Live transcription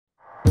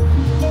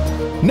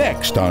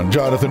Next on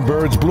Jonathan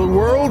Bird's Blue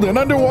World, an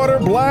underwater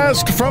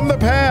blast from the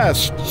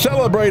past,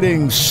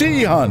 celebrating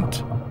Sea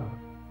Hunt.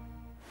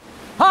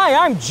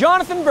 Hi, I'm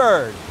Jonathan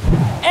Bird,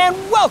 and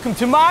welcome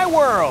to my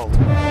world.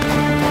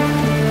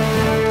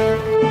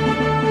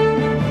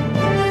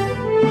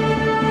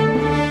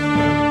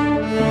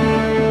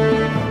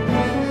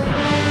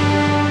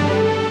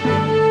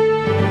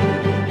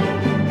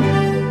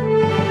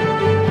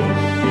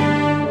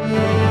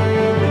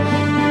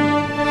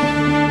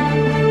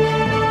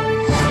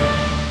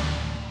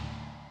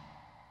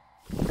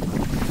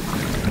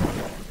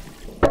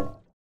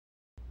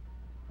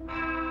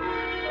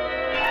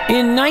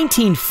 In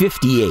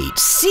 1958,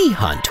 Sea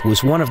Hunt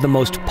was one of the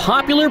most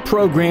popular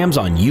programs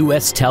on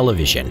U.S.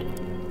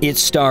 television. It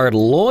starred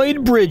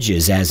Lloyd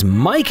Bridges as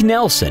Mike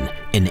Nelson,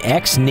 an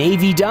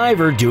ex-Navy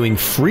diver doing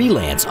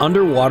freelance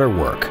underwater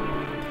work.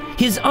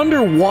 His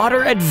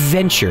underwater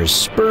adventures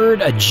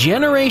spurred a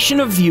generation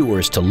of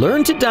viewers to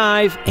learn to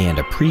dive and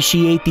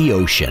appreciate the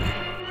ocean.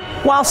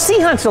 While Sea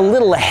Hunt's a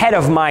little ahead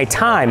of my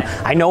time,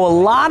 I know a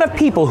lot of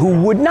people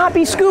who would not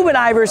be scuba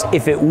divers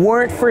if it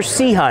weren't for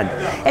Sea Hunt.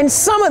 And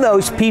some of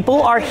those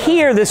people are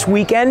here this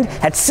weekend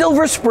at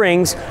Silver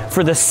Springs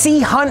for the Sea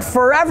Hunt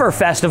Forever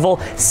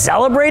Festival,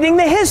 celebrating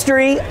the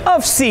history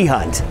of Sea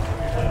Hunt.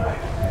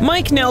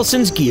 Mike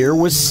Nelson's gear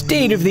was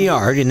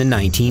state-of-the-art in the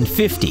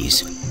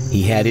 1950s.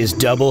 He had his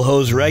double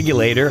hose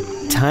regulator,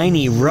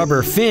 tiny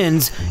rubber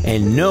fins,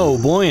 and no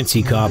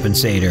buoyancy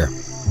compensator.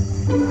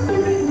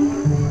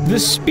 The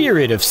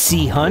spirit of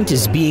Sea Hunt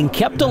is being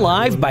kept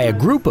alive by a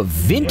group of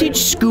vintage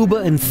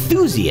scuba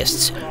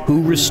enthusiasts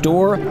who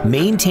restore,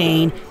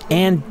 maintain,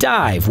 and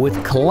dive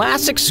with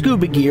classic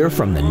scuba gear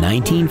from the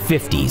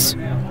 1950s.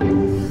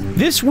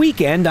 This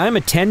weekend, I'm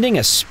attending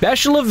a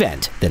special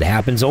event that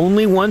happens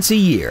only once a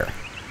year,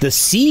 the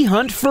Sea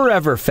Hunt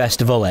Forever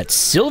Festival at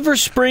Silver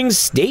Springs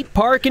State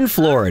Park in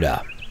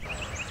Florida.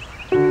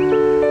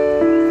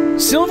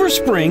 Silver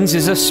Springs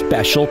is a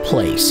special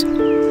place.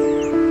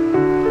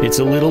 It's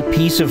a little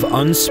piece of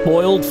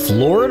unspoiled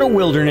Florida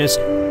wilderness,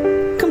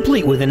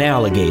 complete with an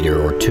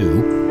alligator or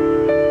two.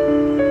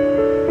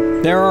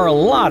 There are a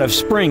lot of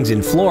springs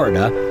in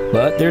Florida,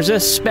 but there's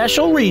a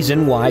special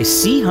reason why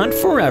Sea Hunt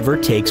Forever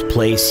takes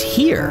place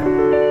here.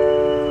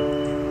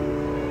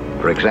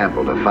 For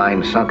example, to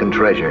find sunken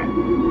treasure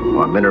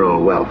or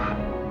mineral wealth.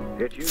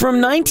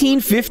 From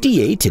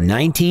 1958 to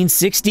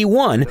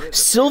 1961,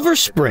 Silver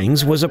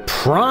Springs was a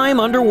prime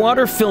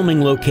underwater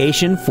filming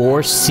location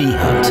for Sea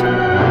Hunt.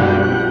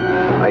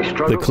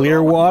 The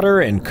clear water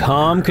and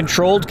calm,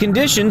 controlled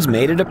conditions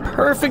made it a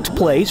perfect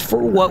place for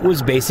what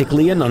was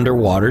basically an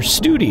underwater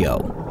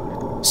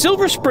studio.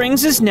 Silver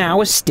Springs is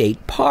now a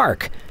state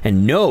park,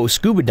 and no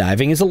scuba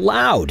diving is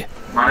allowed.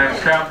 My name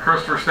is Captain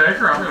Christopher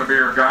Staker. I'm going to be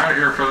your guide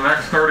here for the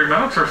next 30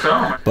 minutes or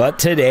so. But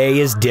today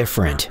is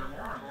different.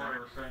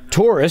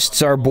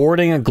 Tourists are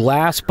boarding a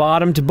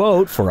glass-bottomed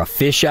boat for a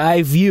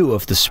fisheye view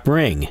of the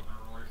spring.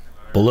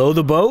 Below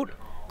the boat,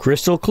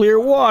 crystal clear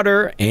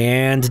water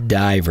and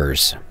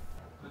divers.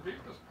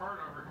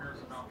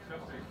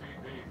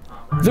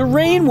 The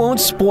rain won't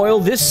spoil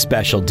this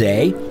special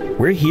day.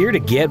 We're here to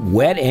get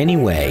wet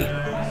anyway.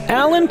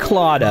 Alan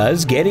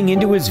Clauda's getting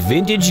into his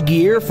vintage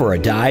gear for a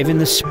dive in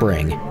the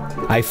spring.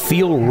 I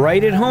feel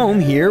right at home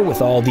here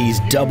with all these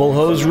double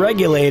hose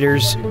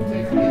regulators.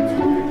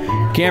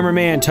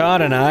 Cameraman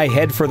Todd and I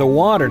head for the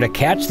water to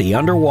catch the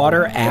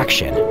underwater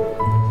action.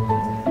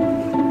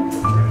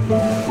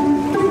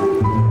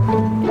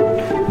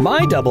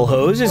 My double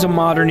hose is a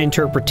modern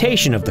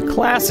interpretation of the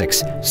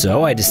classics,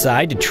 so I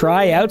decide to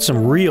try out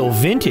some real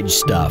vintage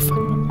stuff.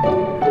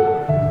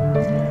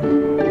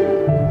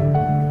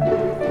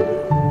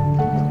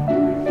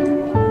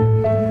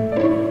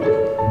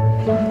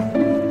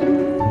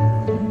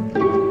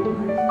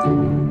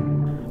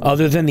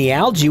 Other than the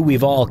algae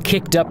we've all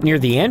kicked up near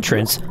the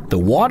entrance, the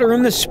water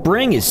in the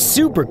spring is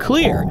super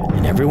clear,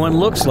 and everyone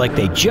looks like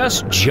they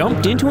just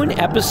jumped into an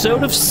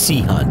episode of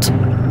Sea Hunt.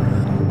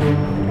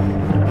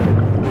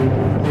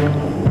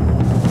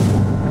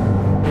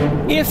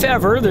 If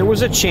ever there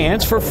was a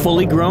chance for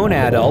fully grown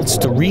adults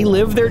to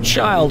relive their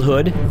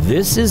childhood,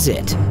 this is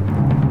it.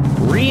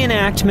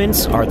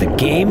 Reenactments are the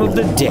game of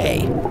the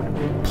day.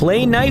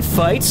 Play knife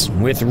fights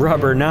with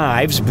rubber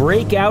knives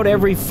break out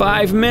every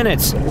 5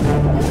 minutes.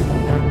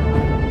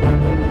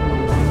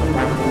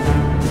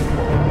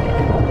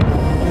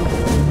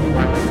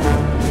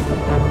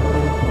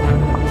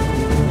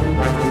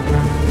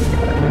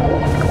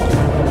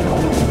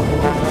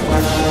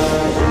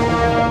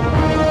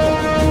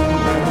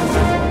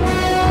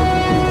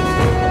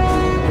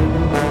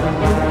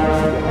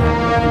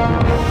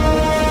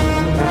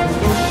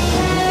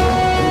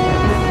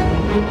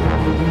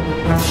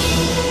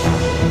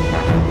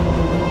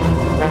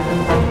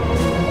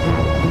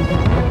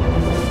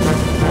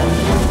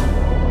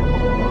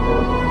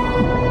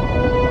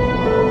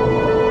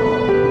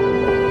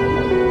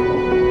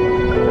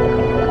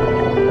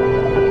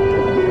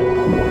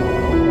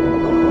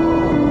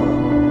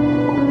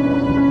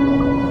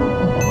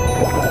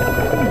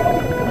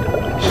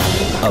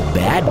 A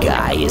bad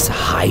guy is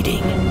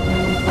hiding.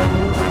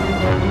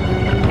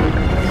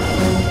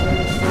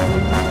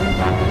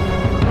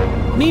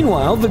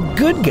 Meanwhile, the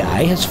good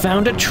guy has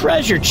found a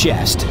treasure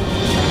chest.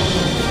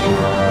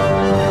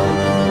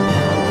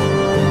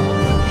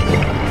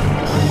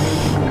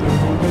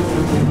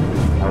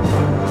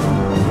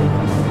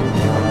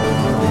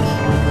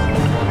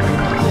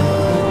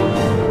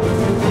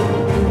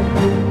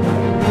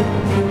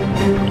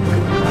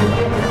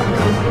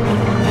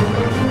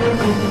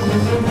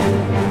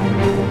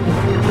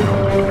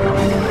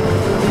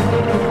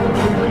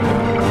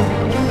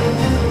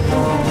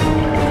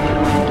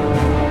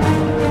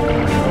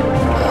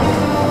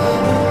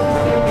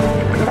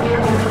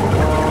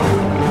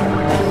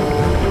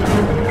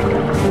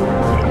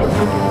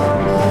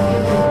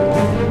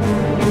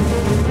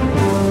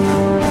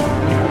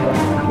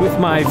 With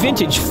my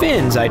vintage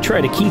fins, I try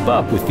to keep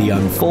up with the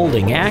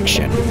unfolding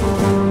action.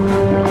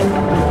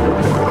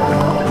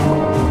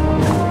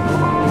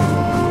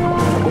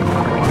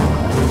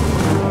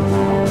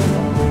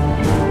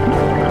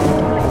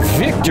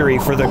 Victory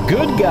for the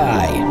good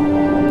guy.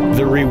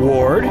 The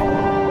reward?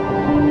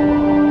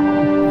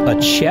 A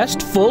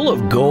chest full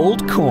of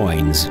gold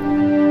coins.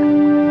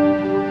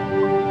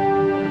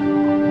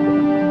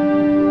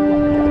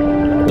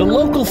 The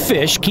local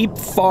fish keep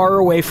far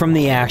away from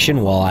the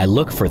action while I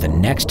look for the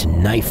next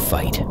knife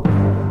fight.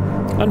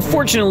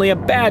 Unfortunately, a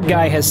bad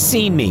guy has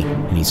seen me,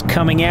 and he's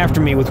coming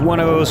after me with one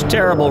of those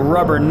terrible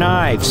rubber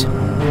knives.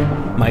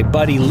 My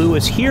buddy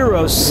Louis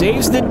Hero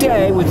saves the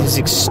day with his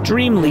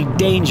extremely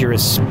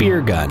dangerous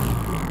spear gun.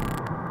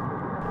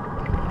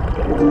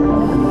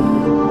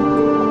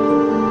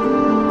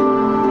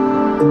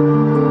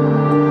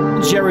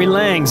 Jerry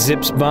Lang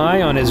zips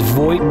by on his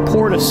Voight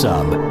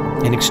Portasub,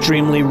 an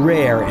extremely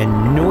rare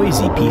and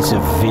noisy piece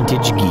of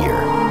vintage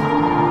gear.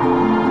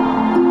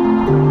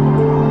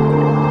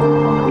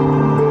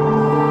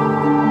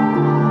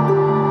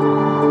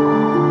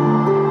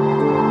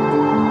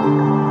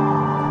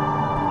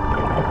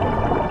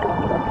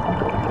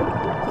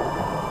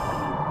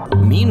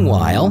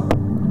 Meanwhile,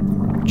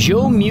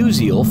 Joe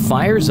Musial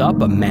fires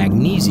up a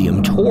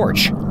magnesium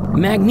torch.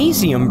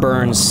 Magnesium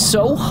burns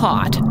so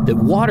hot that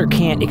water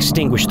can't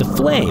extinguish the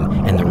flame,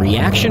 and the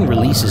reaction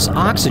releases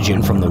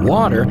oxygen from the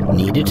water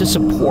needed to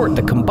support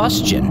the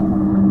combustion.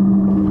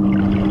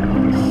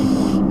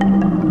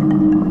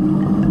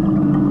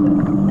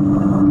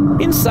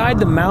 Inside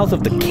the mouth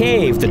of the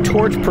cave, the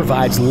torch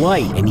provides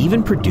light and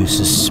even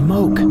produces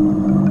smoke.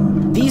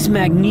 These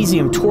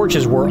magnesium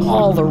torches were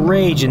all the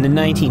rage in the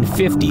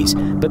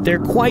 1950s, but they're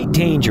quite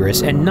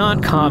dangerous and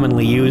not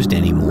commonly used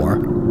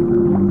anymore.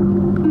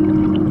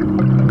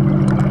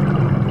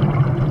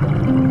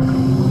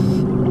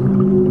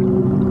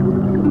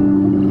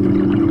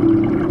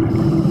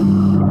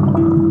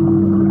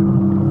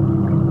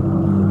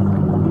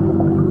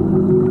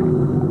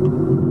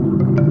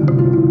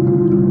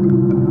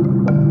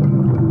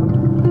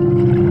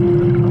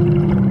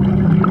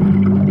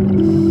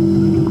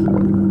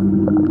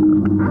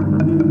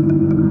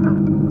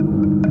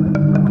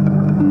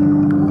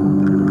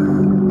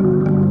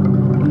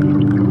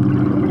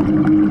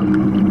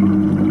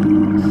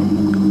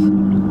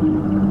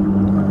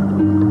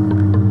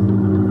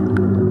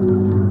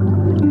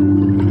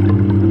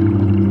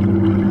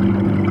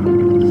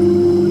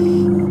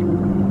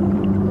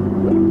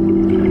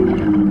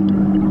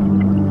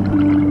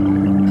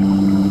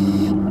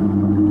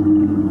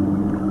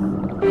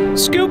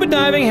 Scuba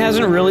diving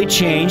hasn't really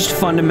changed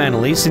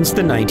fundamentally since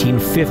the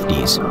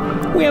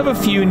 1950s. We have a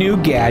few new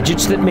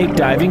gadgets that make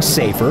diving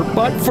safer,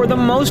 but for the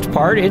most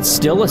part, it's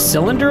still a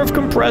cylinder of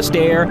compressed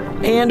air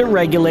and a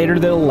regulator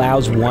that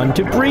allows one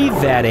to breathe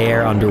that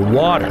air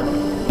underwater.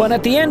 But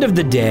at the end of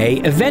the day,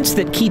 events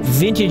that keep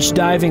vintage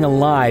diving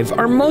alive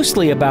are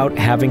mostly about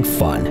having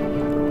fun.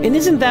 And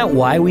isn't that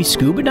why we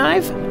scuba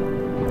dive?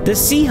 The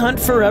Sea Hunt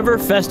Forever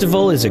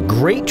Festival is a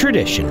great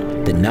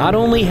tradition that not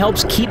only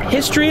helps keep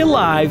history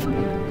alive,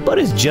 but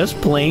is just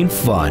plain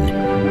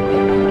fun.